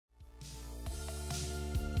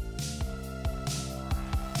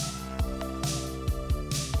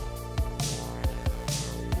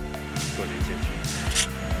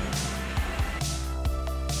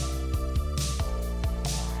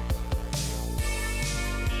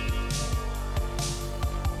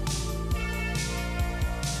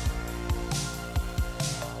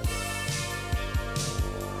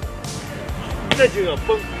在就要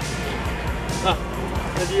崩啊，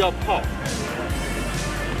那就要泡，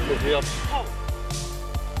这就要泡。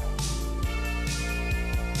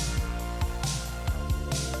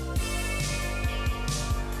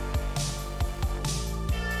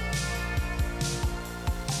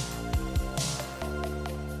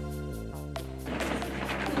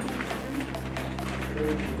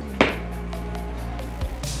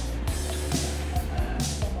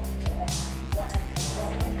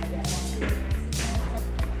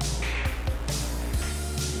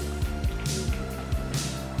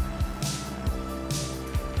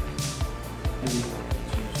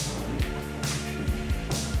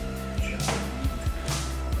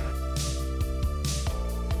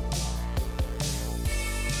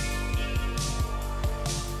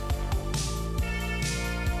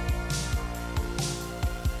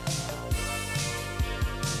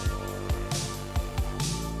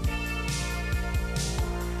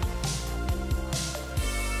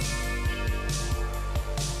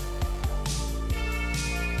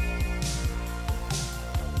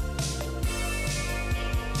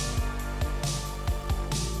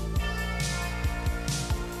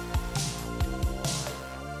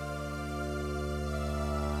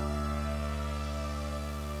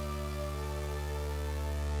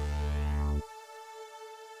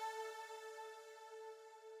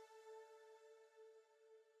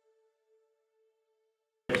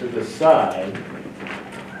To the side,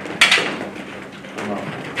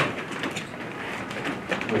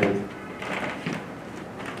 with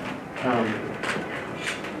pounding.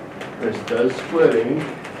 This does splitting.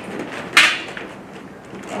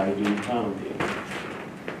 I do pounding.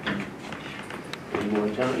 One more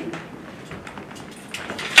time.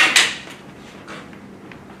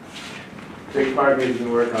 Big partners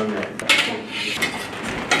can work on that.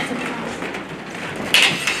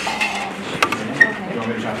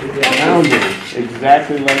 Pounded,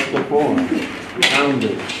 exactly like the form.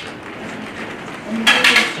 Pounded.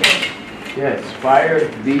 Yes, fire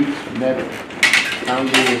beats metal.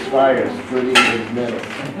 Pounding is fire, splitting is metal.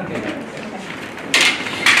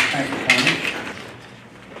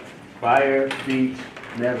 Fire beats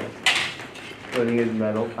metal. Splitting is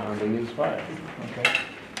metal, pounding is fire. Okay.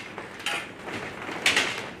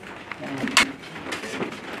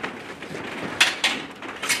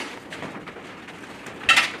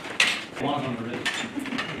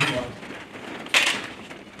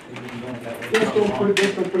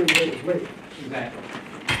 Just don't put it late. Exactly.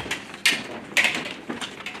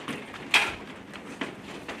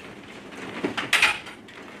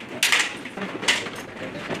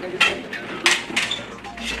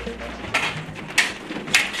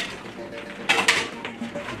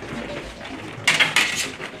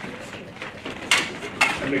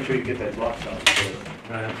 And make sure you get that block out.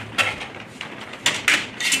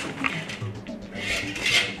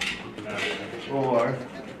 Or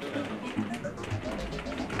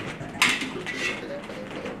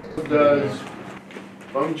does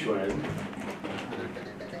feng shui.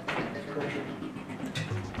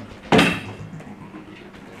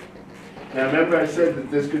 Now remember I said that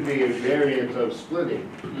this could be a variant of splitting.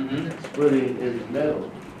 Splitting is metal.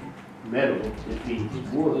 Metal defeats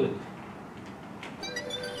wood.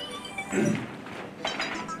 You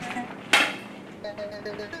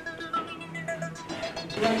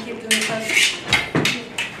want to keep doing the first?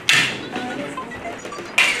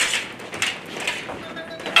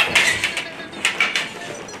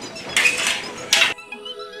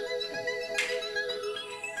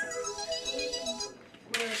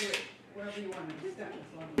 Wherever you want to start.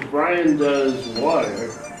 Brian does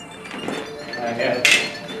water. I have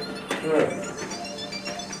earth.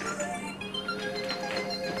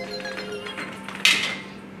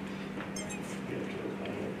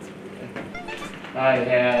 I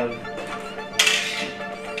have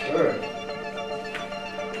earth.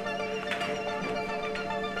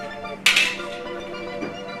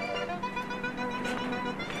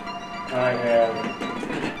 I have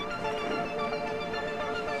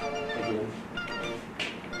again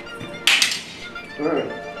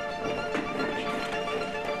earth.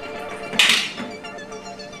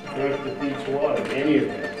 Earth defeats water, any of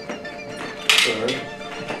it. Earth.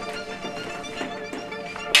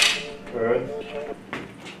 Earth.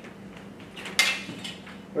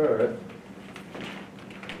 Earth.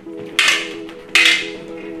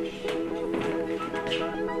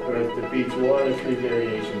 Earth defeats water, three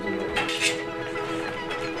variations of earth.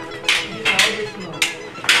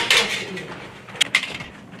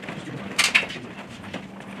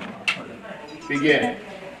 Begin.